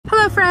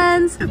Hello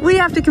friends! We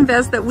have to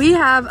confess that we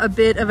have a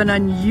bit of an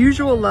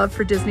unusual love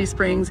for Disney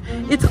Springs.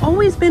 It's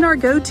always been our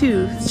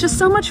go-to. It's just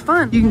so much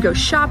fun. You can go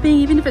shopping,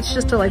 even if it's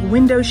just to like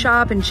window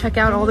shop and check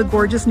out all the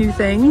gorgeous new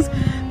things.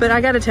 But I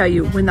gotta tell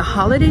you, when the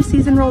holiday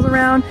season rolls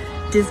around,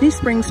 Disney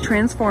Springs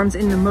transforms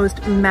in the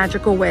most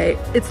magical way.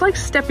 It's like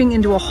stepping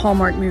into a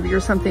Hallmark movie or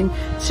something.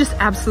 It's just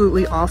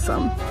absolutely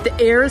awesome. The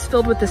air is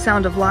filled with the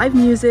sound of live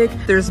music.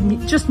 There's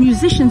just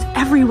musicians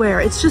everywhere.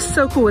 It's just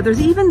so cool.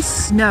 There's even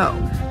snow.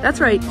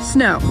 That's right,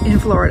 snow in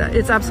Florida.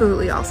 It's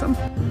absolutely awesome.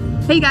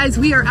 Hey guys,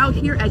 we are out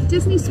here at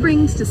Disney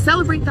Springs to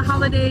celebrate the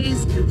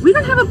holidays. We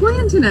don't have a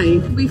plan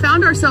tonight. We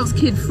found ourselves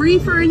kid-free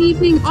for an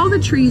evening. All the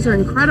trees are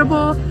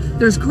incredible.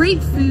 There's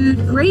great food,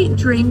 great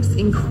drinks,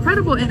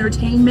 incredible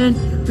entertainment.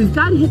 We've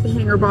got to hit the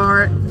Hangar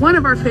Bar, one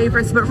of our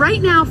favorites. But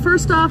right now,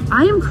 first off,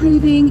 I am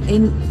craving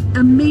an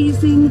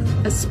amazing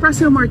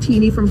espresso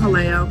martini from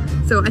Jaleo.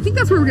 So I think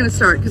that's where we're gonna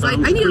start because I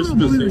need a little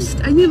boost.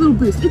 I need a little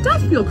boost. It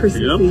does feel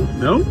Christmassy. Yep.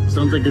 No,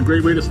 sounds like a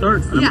great way to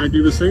start. I might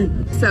do the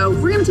same. So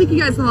we're gonna take you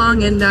guys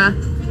along and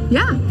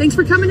yeah, thanks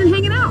for coming and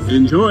hanging out.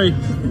 Enjoy.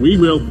 We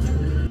will.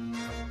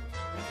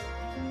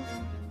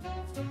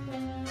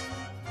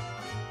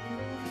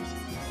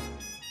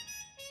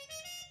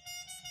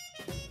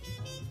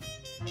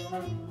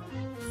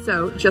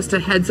 So just a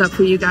heads up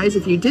for you guys,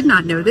 if you did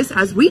not know this,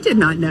 as we did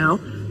not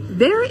know,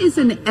 there is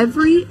an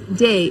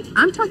everyday,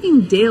 I'm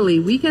talking daily,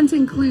 weekends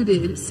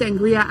included,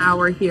 sangria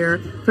hour here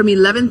from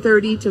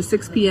 11:30 to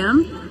 6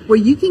 p.m. where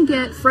you can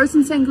get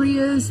frozen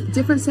sangrias,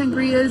 different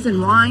sangrias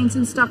and wines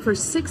and stuff for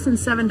 $6 and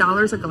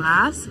 $7 a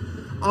glass.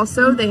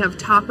 Also, they have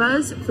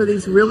tapas for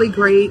these really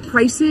great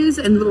prices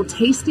and little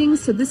tastings.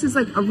 So this is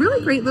like a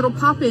really great little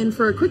pop-in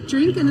for a quick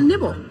drink and a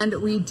nibble. And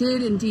we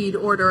did indeed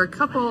order a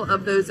couple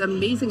of those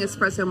amazing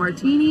espresso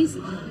martinis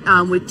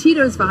with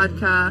Tito's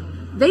vodka.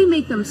 They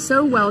make them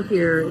so well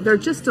here. They're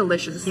just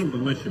delicious. So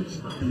delicious.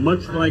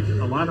 Much like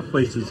a lot of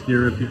places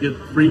here, if you get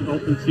free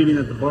open seating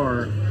at the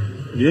bar,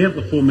 you have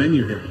the full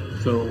menu here.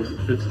 So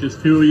if it's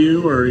just two of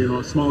you or, you know,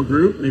 a small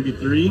group, maybe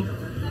three,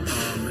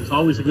 it's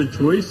always a good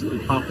choice to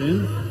pop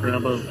in,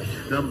 grab a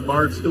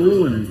bar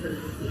stool and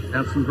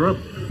have some grub.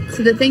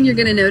 So the thing you're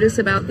going to notice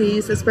about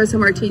these espresso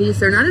martinis,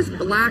 they're not as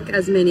black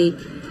as many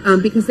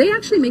because they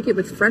actually make it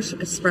with fresh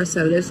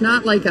espresso. There's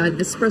not like an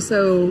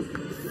espresso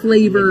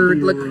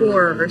flavored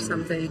liqueur or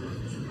something.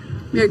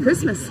 Merry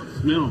Christmas.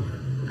 Smell.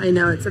 I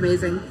know, it's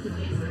amazing.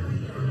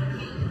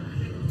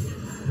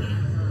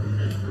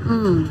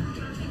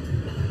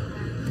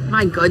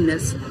 My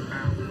goodness.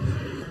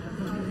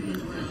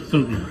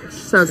 So good.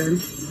 So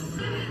good.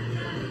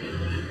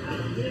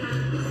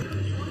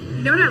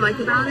 You know what I like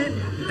about it?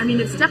 I mean,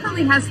 it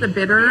definitely has the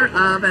bitter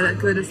of a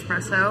good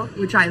espresso,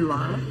 which I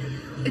love.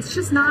 It's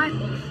just not,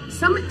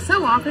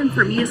 so often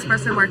for me,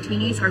 espresso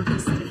martinis are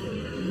just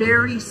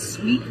very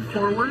sweet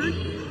forward.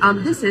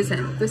 This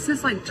isn't. This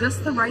is like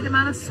just the right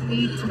amount of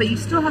sweet, but you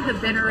still have the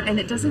bitter and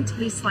it doesn't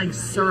taste like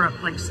syrup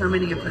like so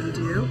many of them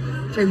do,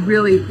 which I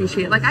really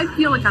appreciate. Like I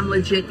feel like I'm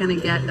legit gonna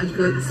get a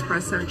good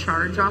espresso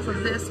charge off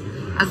of this,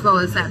 as well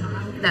as that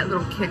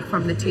little kick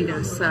from the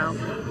Tito's. So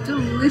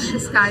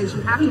delicious, guys.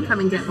 You have to come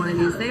and get one of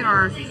these. They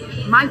are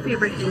my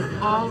favorite in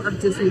all of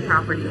Disney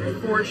property,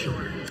 for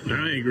sure.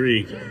 I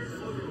agree.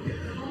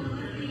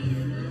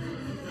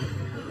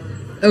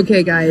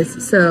 Okay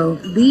guys, so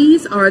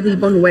these are the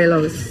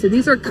buñuelos. So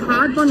these are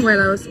cod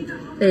buñuelos.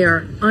 They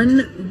are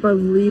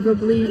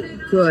unbelievably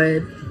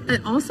good. I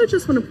also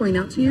just want to point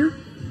out to you,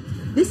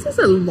 this is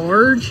a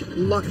large,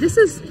 this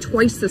is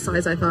twice the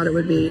size I thought it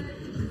would be.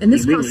 And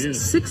this costs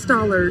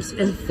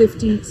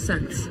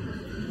 $6.50.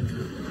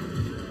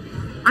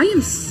 I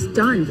am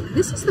stunned.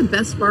 This is the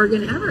best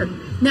bargain ever.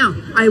 Now,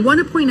 I want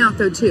to point out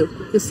though too,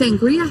 the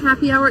sangria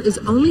happy hour is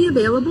only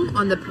available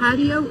on the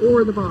patio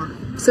or the bar.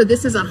 So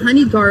this is a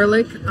honey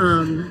garlic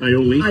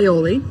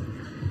aioli.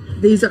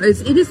 These are,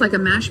 it is like a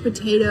mashed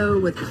potato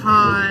with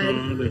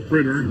cod. The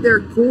fritter. They're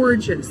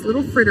gorgeous.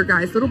 Little fritter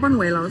guys, little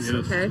buñuelos, yes.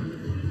 Okay?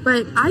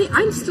 But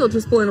I'm still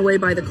just blown away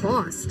by the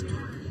cost.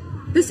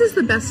 This is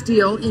the best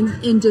deal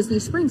in Disney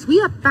Springs. We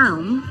have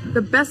found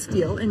the best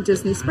deal in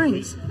Disney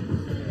Springs.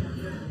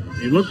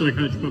 They look like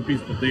hush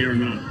puppies, but they are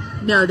not.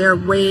 No, they're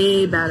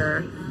way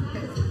better.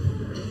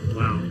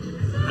 Wow.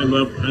 I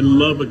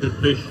love a good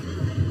fish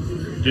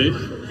dish.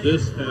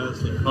 This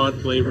has the cod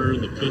flavor,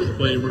 the fish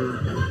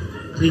flavor,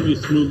 creamy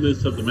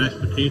smoothness of the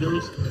mashed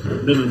potatoes,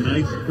 then a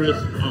nice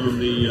crisp on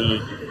the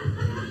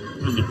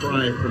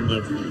fry from the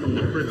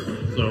fritter.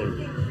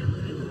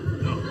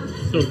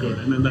 So good.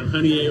 And then that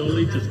honey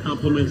aioli just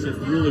complements it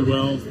really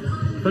well.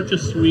 Touch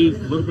of sweet, a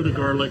little bit of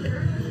garlic.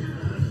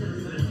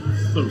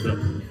 So good.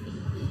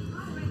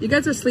 You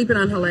guys are sleeping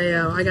on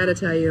Jaleo, I gotta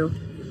tell you.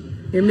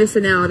 You're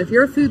missing out. If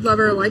you're a food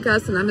lover like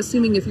us, and I'm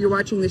assuming if you're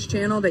watching this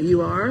channel that you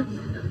are,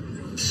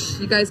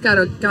 you guys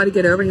gotta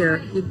get over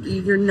here.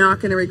 You're not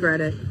gonna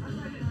regret it.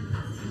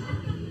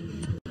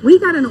 We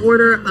got an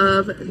order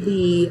of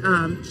the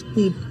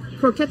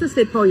croquetas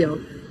de pollo.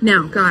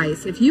 Now,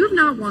 guys, if you have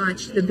not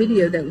watched the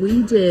video that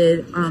we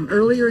did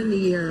earlier in the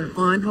year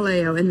on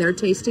Jaleo and their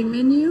tasting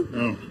menu,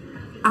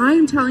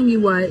 I'm telling you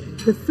what,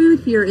 the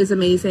food here is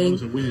amazing. It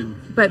was a win.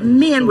 But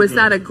man, was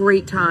that a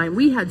great time.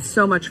 We had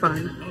so much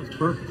fun. That was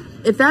perfect.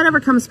 If that ever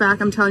comes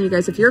back, I'm telling you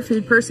guys, if you're a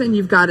food person,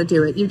 you've got to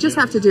do it. You just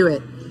have to do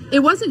it. It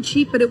wasn't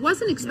cheap, but it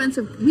wasn't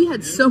expensive. We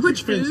had so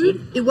much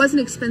food. It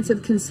wasn't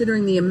expensive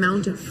considering the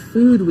amount of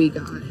food we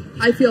got.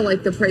 I feel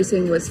like the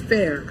pricing was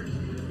fair.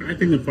 I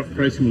think the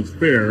pricing was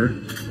fair.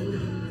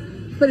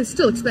 But it's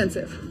still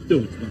expensive.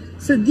 Still expensive.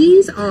 So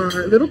these are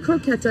little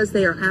croquetas.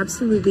 They are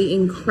absolutely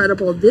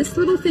incredible. This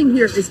little thing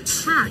here is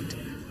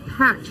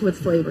packed with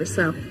flavor.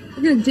 So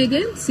we're going to dig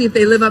in, see if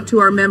they live up to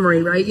our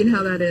memory, right? You know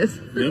how that is.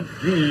 Yep.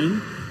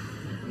 And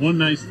one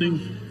nice thing,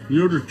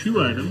 we ordered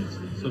 2 items.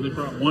 So they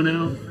brought one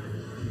out.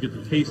 You get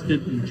to taste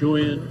it,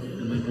 enjoy it,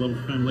 and then a little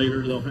time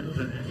later they'll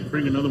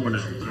bring another one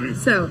out. Right?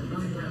 So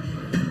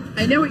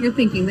I know what you're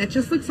thinking. That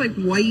just looks like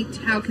white.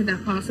 How could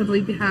that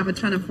possibly have a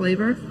ton of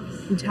flavor?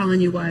 I'm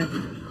telling you what.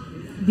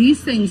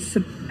 These things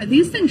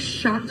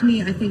shocked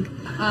me. I think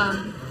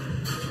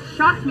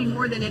shocked me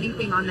more than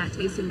anything on that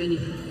tasting menu,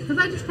 because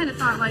I just kind of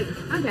thought like,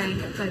 okay,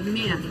 but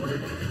man,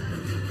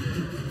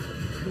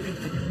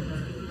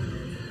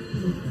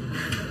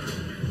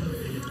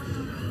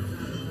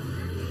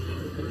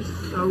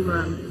 it's so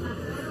good.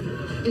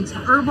 It's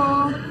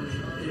herbal.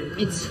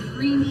 It's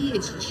creamy.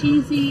 It's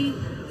cheesy.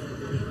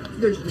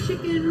 There's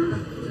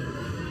chicken,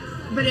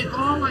 but it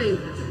all like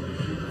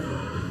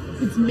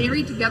it's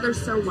married together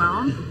so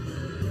well.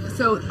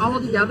 So all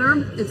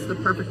together, it's the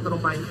perfect little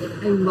bite.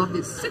 I love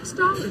this.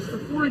 $6 for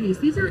 4 of these.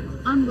 These are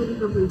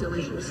unbelievably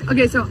delicious.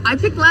 Okay, so I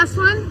picked last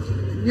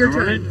one. Your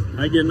turn.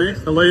 Right. I get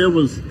next. Alea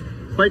was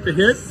quite the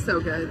hit. So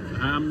good.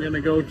 I'm going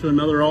to go to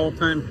another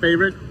all-time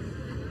favorite,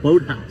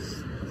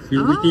 Boathouse. See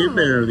what we can get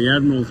there, the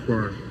Admiral's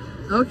Bar.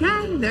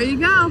 Okay, there you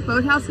go.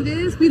 Boathouse it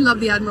is. We love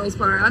the Admiral's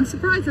Bar. I'm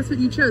surprised that's what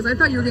you chose. I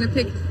thought you were going to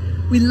pick...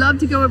 We love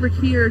to go over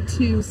here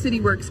to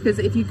CityWorks, because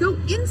if you go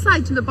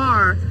inside to the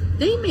bar,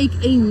 they make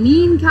a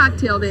mean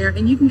cocktail there,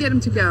 and you can get them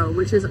to go,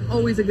 which is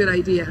always a good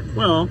idea.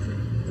 Well,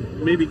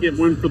 maybe get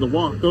one for the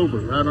walk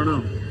over. I don't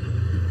know.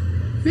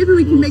 Maybe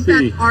we can make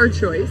that our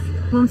choice.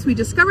 Once we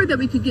discovered that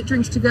we could get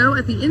drinks to go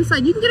at the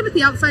inside, you can get them at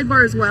the outside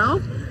bar as well.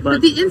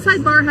 But the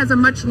inside bar has a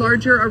much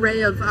larger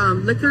array of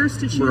liquors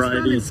to choose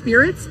from and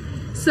spirits.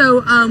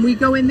 So we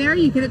go in there,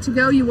 you get it to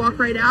go, you walk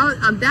right out.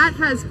 That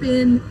has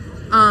been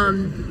a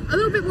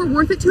little bit more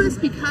worth it to us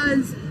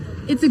because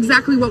it's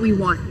exactly what we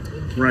want.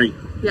 Right.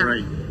 Yeah.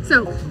 Right.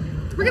 So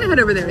we're gonna head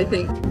over there, I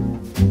think.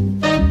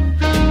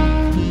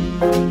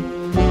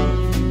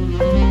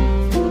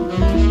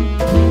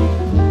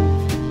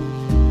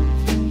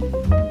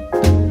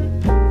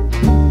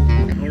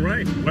 All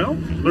right. Well,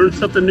 learn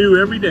something new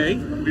every day.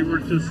 We were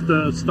just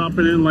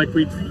stopping in like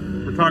we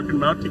were talking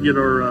about to get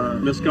our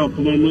Mezcal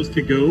Palomas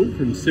to go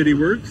from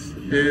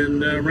CityWorks,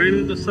 and ran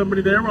into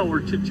somebody there while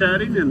we're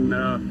chit-chatting, and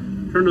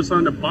turned us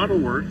on to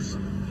BottleWorks,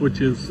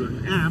 which is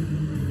an app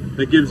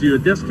that gives you a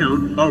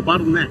discount. Oh,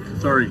 Bottleneck,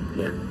 sorry.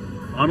 Yeah.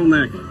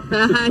 Bottleneck.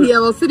 Yeah,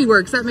 well,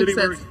 CityWorks, that makes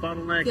sense.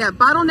 Bottleneck. Yeah,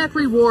 Bottleneck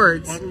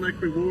Rewards. Bottleneck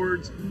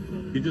Rewards.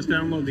 You just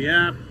download the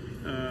app,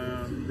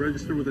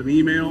 register with an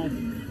email,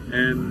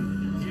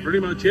 and pretty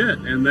much it.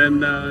 And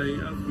then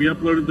we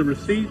uploaded the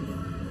receipt.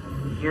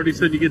 Already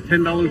said you get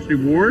 $10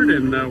 reward,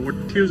 and what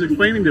she was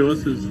explaining to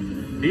us is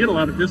you get a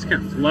lot of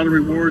discounts, a lot of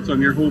rewards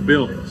on your whole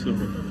bill. So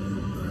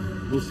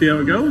we'll see how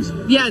it goes.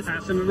 Yes.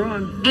 Passing it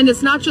on. And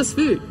it's not just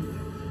food.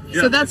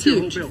 Yeah, so that's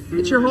huge.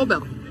 It's your whole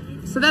bill.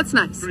 So that's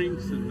nice.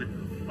 Drinks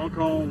and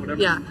alcohol, whatever.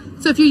 Yeah.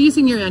 So if you're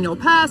using your annual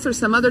pass or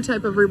some other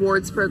type of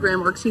rewards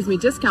program, or excuse me,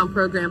 discount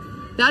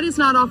program, that is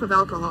not off of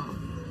alcohol.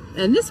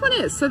 And this one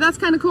is. So that's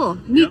kind of cool.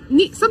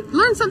 Neat,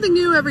 learn something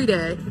new every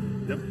day.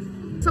 Yep.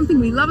 Something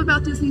we love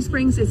about Disney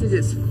Springs is it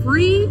is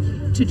free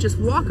to just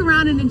walk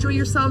around and enjoy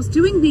yourselves.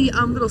 Doing the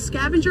little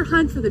scavenger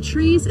hunt for the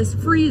trees is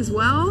free as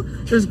well.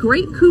 There's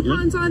great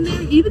coupons on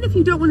there. Even if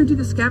you don't want to do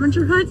the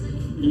scavenger hunt,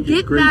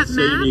 get that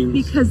map,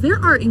 because there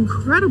are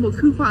incredible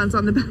coupons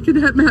on the back of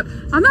that map.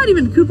 I'm not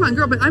even a coupon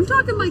girl, but I'm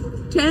talking like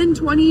 10,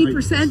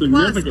 20%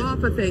 plus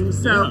off of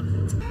things. So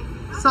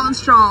Salt and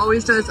Straw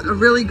always does a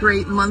really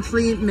great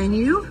monthly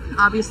menu.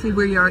 Obviously,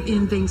 we are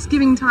in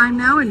Thanksgiving time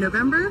now in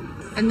November,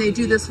 and they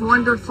do this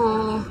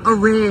wonderful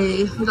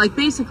array. Like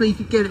basically you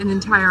could get an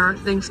entire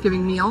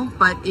Thanksgiving meal,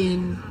 but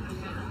in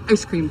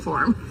ice cream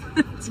form.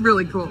 It's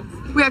really cool.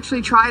 We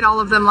actually tried all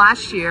of them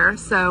last year.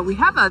 So we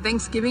have a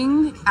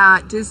Thanksgiving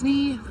at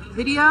Disney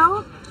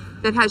video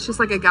that has just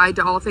like a guide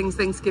to all things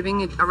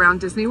Thanksgiving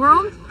around Disney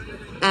World.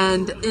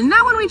 And in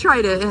that one we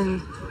tried it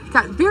and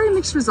got very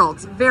mixed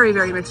results, very,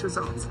 very mixed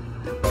results.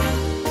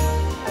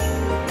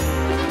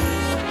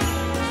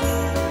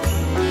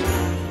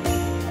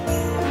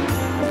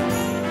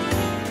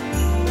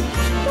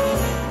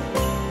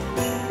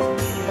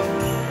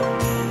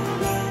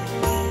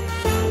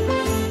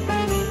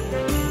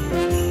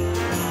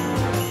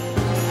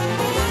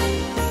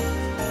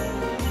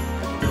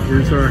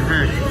 Here's our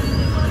hack.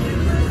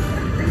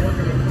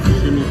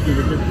 Shimmy through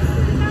the bit.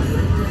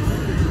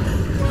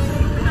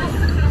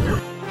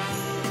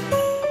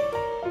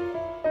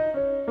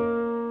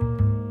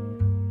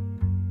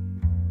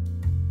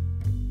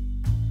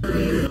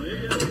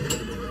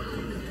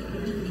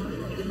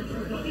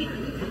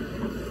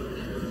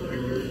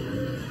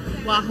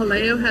 While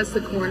Haleo has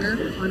the corner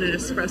on an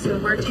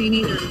espresso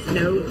martini, there's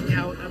no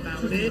doubt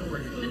about it.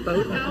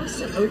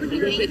 Boathouse over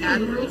here at the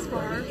Admiral's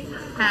Bar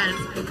has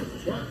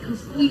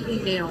completely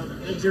nailed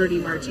a dirty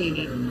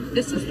martini.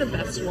 This is the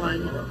best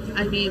one.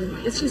 I mean,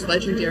 it's just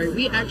legendary.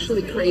 We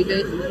actually crave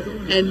it,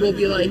 and we'll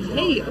be like,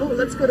 hey, oh,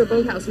 let's go to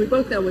Boathouse. We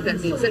both know what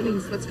that means. That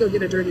means let's go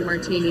get a dirty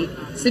martini.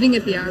 Sitting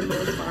at the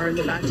Admiral's Bar in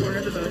the back corner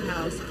of the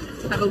Boathouse,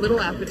 have a little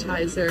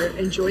appetizer,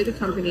 enjoy the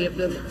company of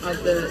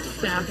the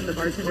staff and the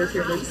bartenders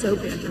here. They're so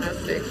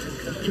fantastic.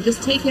 And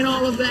just take in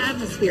all of the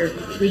atmosphere.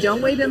 We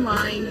don't wait in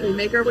line. We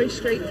make our way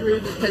straight through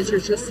because you're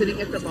just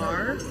sitting at the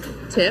bar.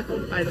 Tip,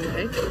 by the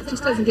way. It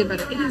just doesn't get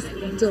better. It is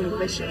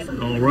delicious.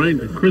 All right,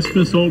 the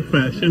Christmas Old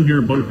Fashioned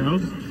here at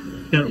Boathouse.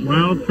 Got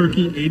Wild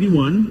Turkey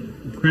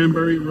 81,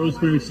 cranberry,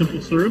 rosemary,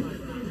 simple syrup,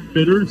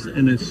 bitters,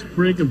 and a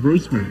sprig of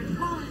rosemary.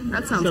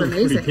 That sounds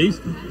amazing. Pretty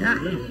tasty. Yeah.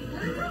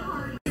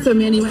 So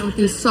Manny went with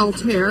these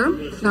Saltaire.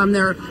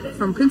 They're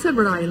from Prince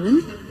Edward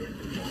Island.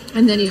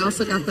 And then he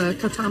also got the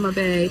Katama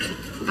Bay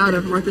out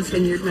of Martha's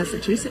Vineyard,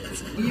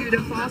 Massachusetts.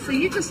 Beautiful. So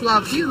you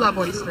love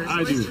oysters.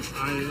 I do.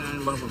 I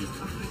love them.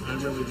 I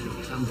really do.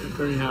 I'm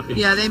very happy.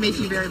 Yeah, they make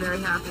you very, very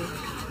happy.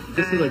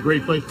 This is a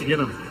great place to get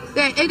them.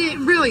 It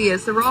really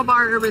is. The Raw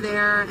Bar over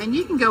there, and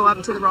you can go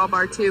up to the Raw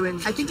Bar too,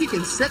 and I think you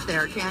can sit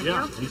there, can't you?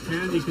 Yeah, you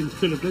can. You can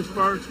sit at this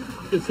bar.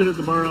 You can sit at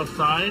the bar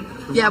outside.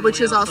 Yeah,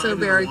 which is also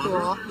very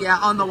cool. Yeah,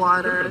 on the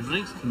water. It's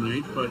nice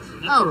tonight, but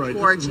that's all right.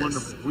 Gorgeous. This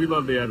is wonderful. We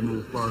love the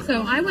Admiral's Bar.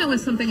 So I went with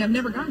something I've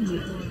never gotten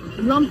yet.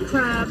 Lump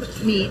crab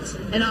meat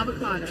and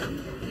avocado.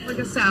 Like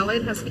a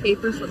salad, has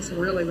capers, looks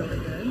really, really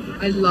good.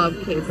 I love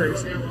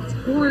capers. It's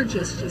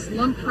gorgeous, just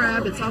lump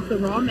crab. It's off the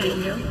raw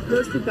menu.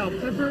 Roasted bell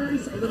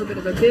peppers, a little bit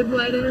of a bib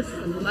lettuce,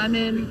 some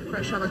lemon,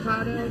 fresh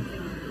avocado,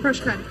 fresh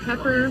cracked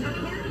pepper.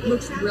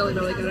 Looks really,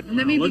 really good. And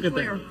let me be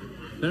clear.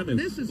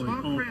 This is all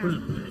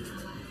crab.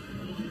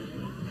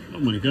 Oh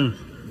my gosh.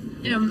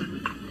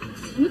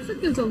 It looks like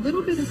there's a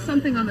little bit of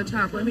something on the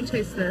top. Let me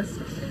taste this.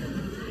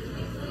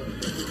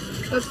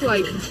 That's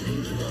like,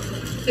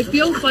 it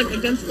feels like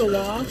against the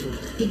law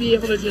to be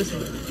able to just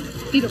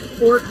eat a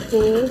fork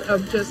full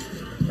of just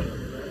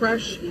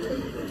fresh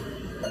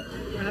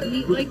crab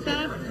meat like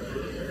that.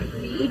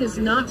 It is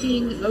not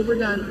being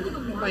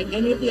overdone by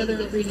any of the other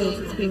ingredients.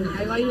 It's being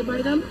highlighted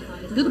by them.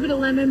 A little bit of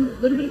lemon, a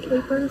little bit of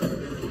caper.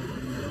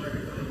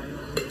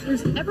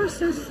 There's ever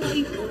so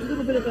slight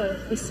little bit of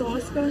a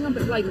sauce going on,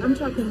 but like, I'm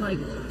talking like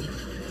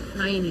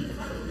tiny.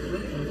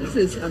 This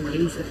is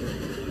amazing.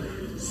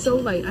 So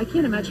light. I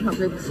can't imagine how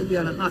great this would be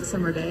on a hot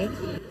summer day.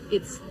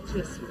 It's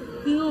just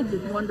filled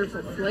with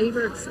wonderful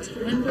flavor. It's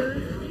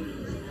tender.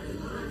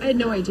 I had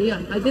no idea.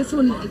 This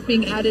one is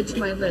being added to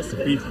my list.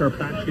 Beef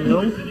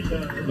carpaccio, a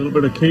little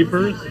bit of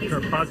capers,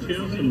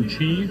 carpaccio, some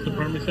cheese, the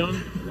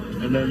Parmesan,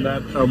 and then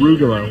that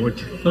arugula,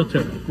 which is such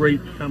a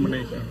great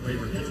combination of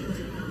flavors.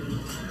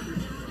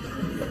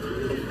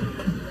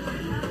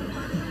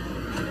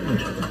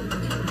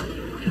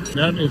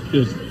 That is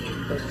just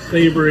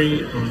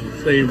savory on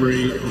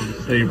savory on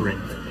savory.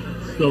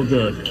 So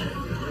good.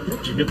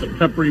 You get the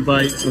peppery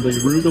bite with the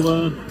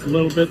arugula a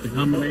little bit, the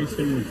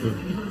combination with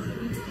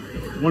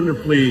the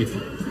wonderfully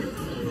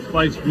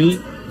spiced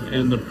meat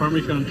and the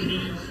Parmesan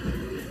cheese,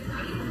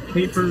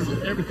 capers,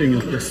 everything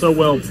is just so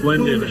well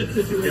blended and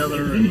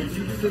together.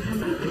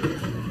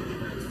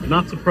 And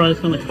not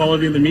surprised on the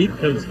quality of the meat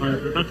because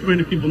not too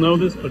many people know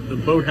this, but the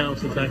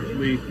Boathouse is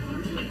actually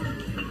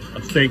a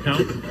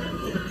steakhouse.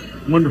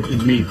 Wonderful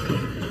meat.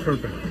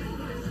 Perfect.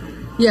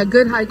 Yeah,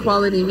 good high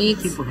quality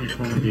meats. Super high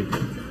quality.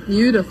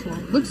 Beautiful.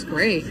 Looks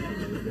great.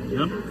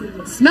 Yep.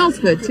 Smells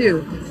good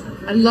too.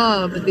 I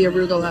love the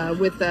arugula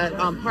with that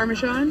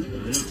Parmesan.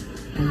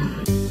 Yeah.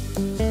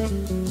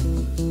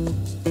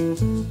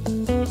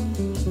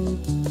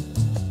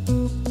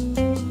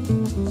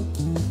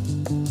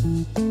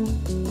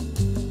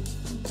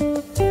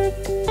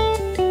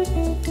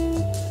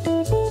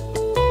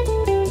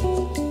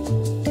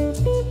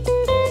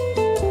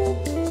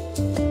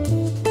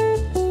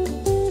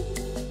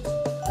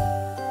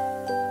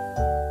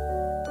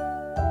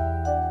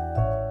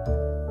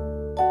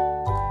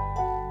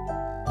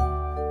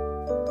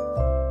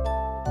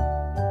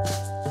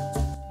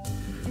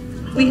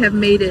 We have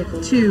made it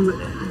to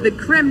the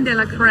creme de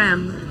la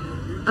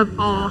creme of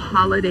all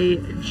holiday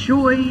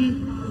joy.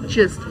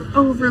 Just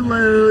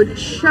overload,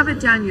 shove it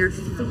down your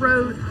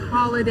throat,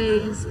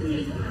 holidays,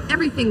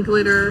 everything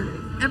glitter,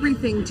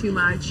 everything too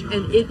much,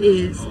 and it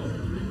is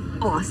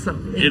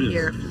awesome in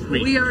here.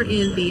 We are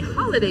in the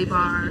Holiday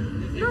Bar,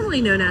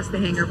 normally known as the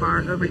Hangar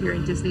Bar over here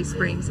in Disney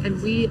Springs,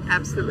 and we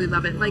absolutely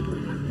love it. Like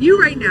you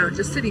right now,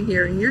 just sitting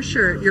here in your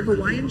shirt, your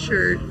Hawaiian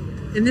shirt,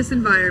 in this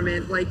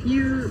environment, like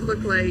you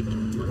look like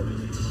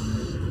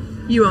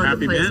you own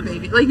the place,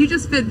 baby. Like you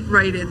just fit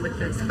right in with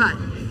this. But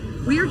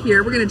we are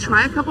here. We're going to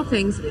try a couple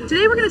things.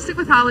 Today we're going to stick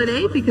with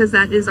holiday because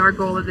that is our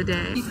goal of the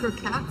day.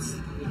 Croquettes.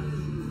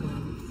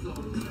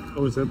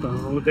 Oh, is that the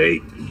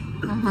holiday?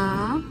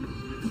 Uh-huh.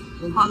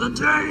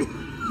 Holiday!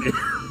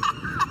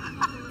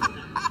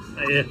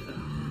 I had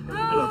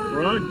a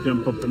frog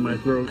jump up in my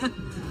throat.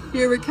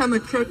 Here we come a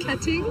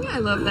croquetting. I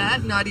love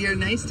that. Naughty or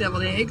nice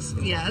deviled eggs.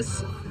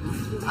 Yes.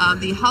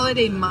 The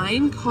holiday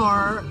mine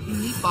car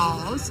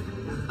meatballs.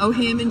 Oh,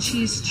 ham and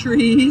cheese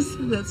trees.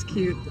 That's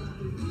cute.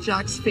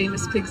 Jock's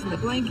famous pigs in the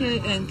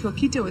blanket and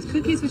coquito with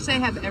cookies, which they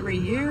have every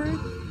year.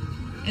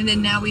 And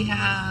then now we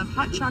have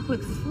hot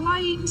chocolate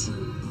flight,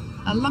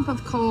 a lump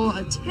of coal,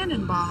 a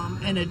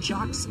Tannenbaum, and a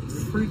Jock's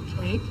fruit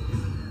cake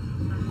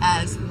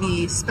as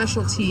the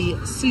specialty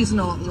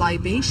seasonal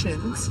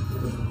libations.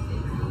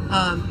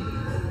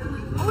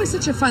 Always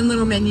such a fun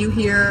little menu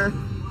here.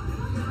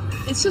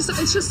 It's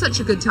just such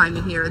a good time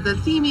in here. The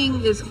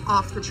theming is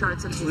off the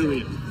charts.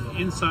 Really,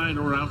 inside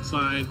or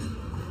outside,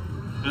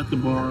 at the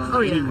bar,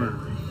 oh, yeah. anywhere.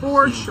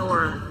 For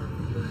sure.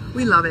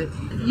 We love it.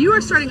 You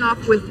are starting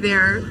off with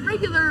their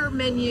regular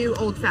menu,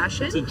 old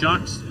fashioned. It's a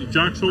Jock's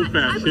old fashioned.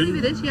 I believe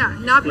it is, yeah.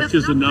 Which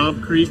is a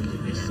Knob Creek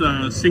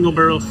single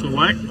barrel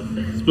select,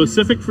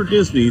 specific for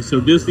Disney.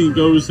 So Disney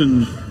goes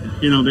and,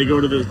 you know, they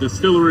go to the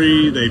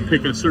distillery, they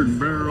pick a certain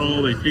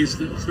barrel, they taste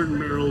certain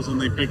barrels,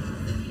 and they pick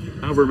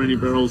however many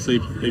barrels they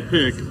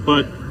pick.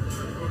 But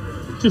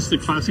just the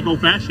classic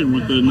old fashioned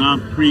with the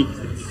Knob Creek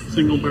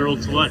single barrel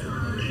select.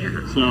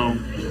 So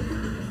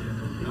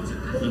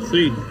let's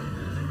see.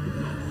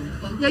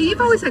 Yeah,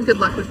 you've always had good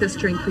luck with this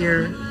drink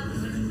here.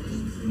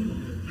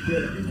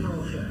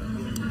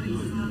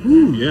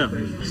 Ooh, yeah.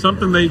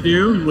 Something they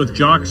do with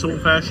Jock's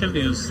Old Fashioned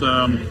is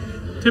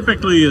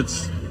typically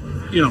it's,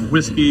 you know,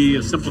 whiskey,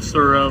 a simple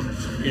syrup,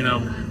 you know,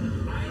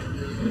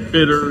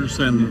 bitters,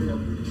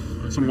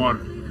 and some water.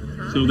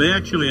 So they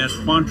actually add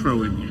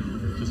Cointreau in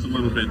here, just a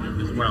little bit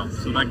as well.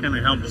 So that kind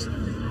of helps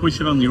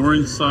push it on the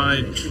orange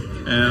side.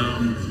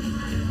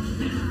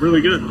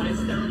 Really good.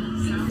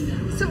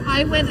 So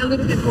I went a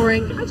little bit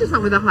boring. I just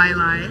went with a High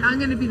Life. I'm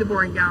going to be the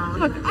boring gal.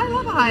 Look, I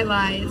love a High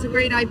Life. It's a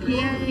great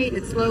IPA.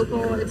 It's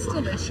local. It's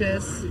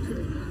delicious.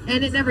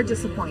 And it never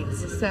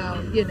disappoints.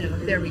 So, you know,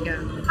 there we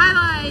go. High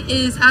Life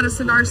is out of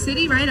Cigar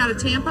City, right? Out of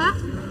Tampa.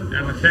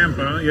 Out of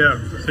Tampa, yeah.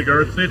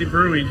 Cigar City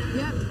Brewing.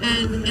 Yep.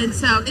 And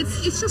so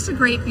it's just a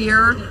great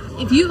beer.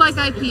 If you like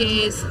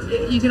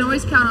IPAs, you can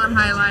always count on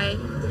High Life.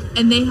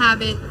 And they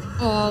have it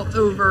all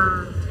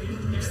over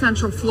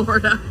Central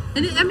Florida.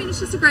 And I mean, it's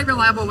just a great,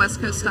 reliable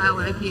West Coast style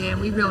IPA,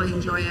 and we really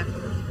enjoy it.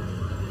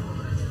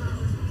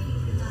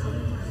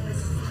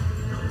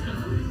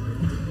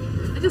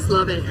 I just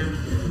love it.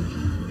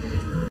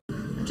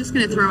 I'm just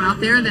going to throw out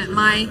there that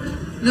my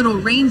little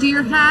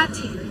reindeer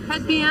headband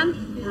has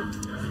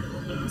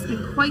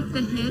been quite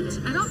the hit.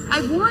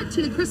 I wore it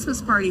to the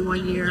Christmas party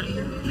one year.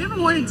 I never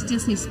wore it to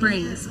Disney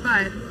Springs,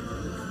 but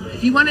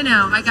if you want to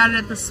know, I got it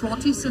at the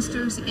Swalty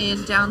Sisters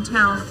in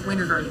downtown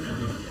Winter Garden.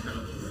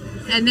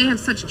 And they have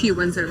such cute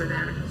ones over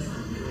there.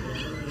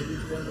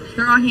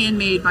 They're all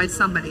handmade by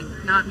somebody,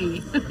 not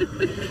me.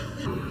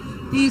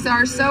 These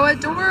are so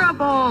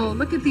adorable.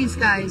 Look at these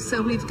guys.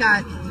 So we've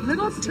got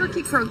little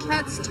turkey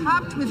croquettes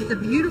topped with the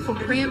beautiful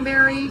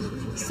cranberry,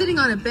 sitting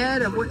on a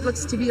bed of what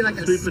looks to be like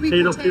a sweet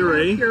potato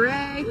puree,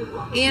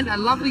 and a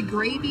lovely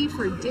gravy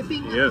for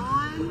dipping them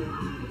on.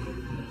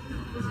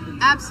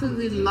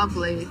 Absolutely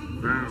lovely.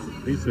 Wow,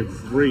 these are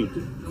great.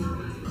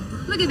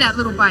 Look at that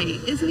little bite.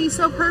 Isn't he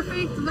so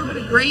perfect? A little bit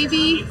of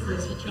gravy.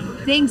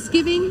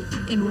 Thanksgiving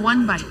in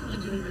one bite.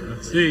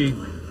 Let's see.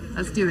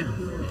 Let's do it.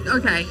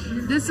 Okay,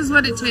 this is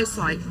what it tastes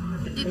like.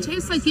 It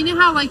tastes like, you know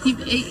how like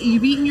you've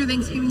eaten your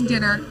Thanksgiving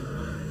dinner,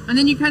 and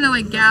then you kind of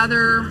like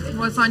gather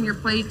what's on your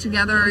plate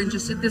together, and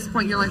just at this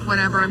point you're like,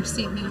 whatever, I'm just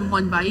eating it in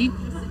one bite.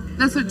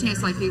 That's what it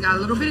tastes like. You got a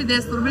little bit of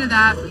this, a little bit of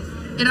that.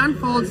 It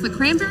unfolds. The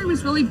cranberry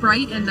was really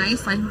bright and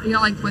nice. I feel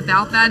like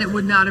without that, it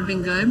would not have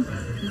been good.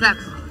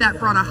 That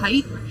brought a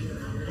height.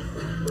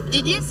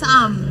 It is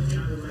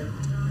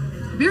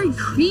very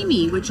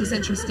creamy, which is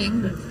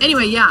interesting.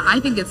 Anyway, yeah, I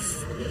think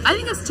it's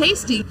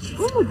tasty.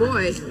 Oh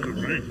boy,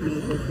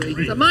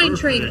 it's a mine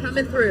train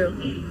coming through.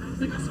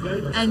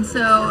 And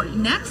so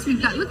next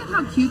we've got, look at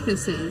how cute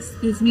this is.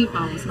 These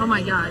meatballs. Oh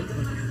my god.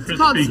 It's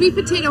called sweet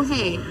potato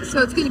hay.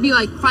 So it's going to be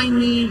like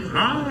finely,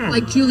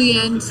 like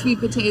julienne sweet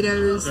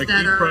potatoes like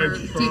that are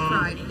deep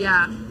fried.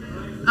 Yeah.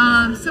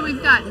 So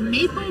we've got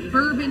maple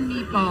bourbon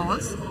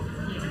meatballs,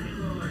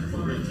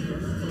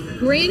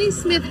 Granny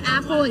Smith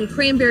apple and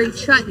cranberry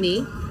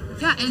chutney.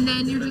 Yeah, and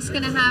then you're just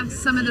gonna have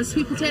some of the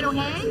sweet potato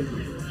hay.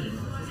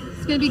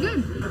 It's gonna be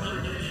good.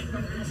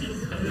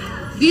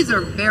 These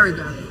are very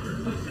good.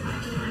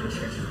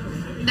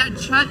 That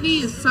chutney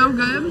is so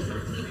good.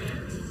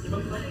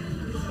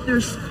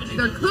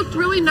 They're cooked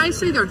really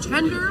nicely. They're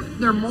tender.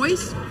 They're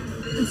moist.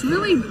 It's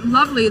really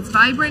lovely. It's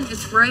vibrant.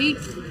 It's bright.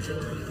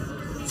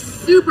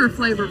 Super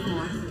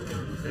flavorful.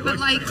 But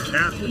like,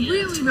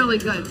 really, really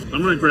good.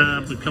 I'm gonna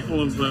grab a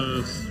couple of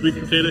sweet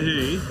potato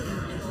hay.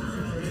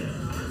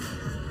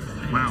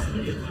 Wow.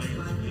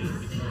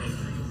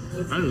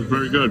 That is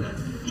very good.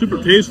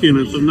 Super tasty, and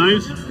it's a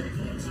nice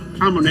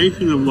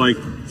combination of like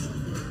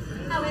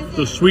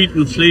the sweet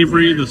and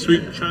savory, the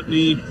sweet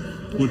chutney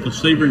with the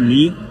savory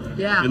meat.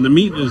 Yeah. And the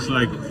meat is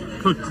like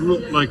cooked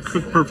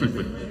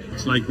perfectly.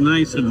 It's like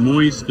nice and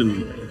moist,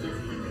 and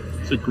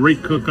it's a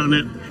great cook on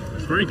it.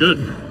 It's very good.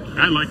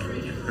 I like it.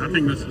 I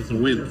think this is a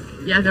win.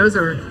 Yeah, those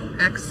are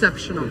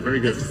exceptional. Very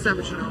good.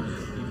 Exceptional.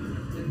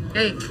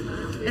 Hey,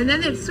 and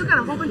then they've still got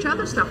a whole bunch of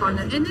other stuff on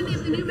it. And then they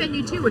have the new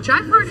menu too, which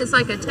I've heard is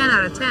like a 10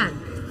 out of 10.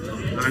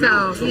 I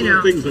know. So, you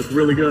know, things look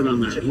really good on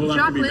that. We'll have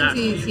Jock to be back.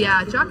 Lindsay's,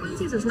 yeah, Jock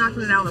Lindsay's is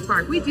knocking it out of the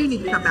park. We do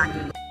need to come back.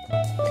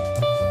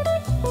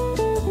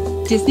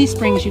 Disney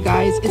Springs, you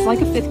guys, is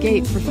like a fifth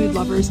gate for food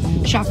lovers,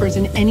 shoppers,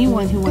 and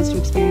anyone who wants to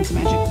experience the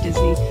magic of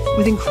Disney.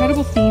 With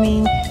incredible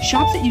theming,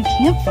 shops that you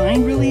can't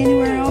find really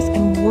anywhere else,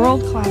 and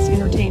world-class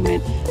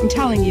entertainment. I'm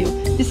telling you,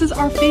 this is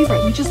our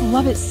favorite. We just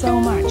love it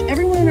so much.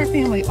 Everyone in our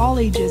family, all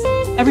ages,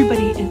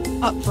 everybody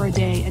is up for a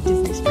day at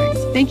Disney Springs.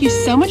 Thank you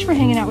so much for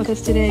hanging out with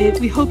us today.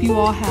 We hope you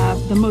all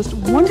have the most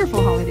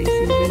wonderful holiday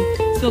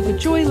season, filled with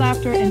joy,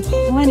 laughter, and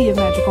plenty of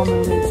magical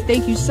moments.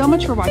 Thank you so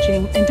much for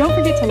watching, and don't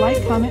forget to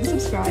like, comment,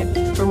 and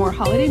subscribe for more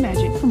holiday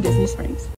magic from Disney Springs.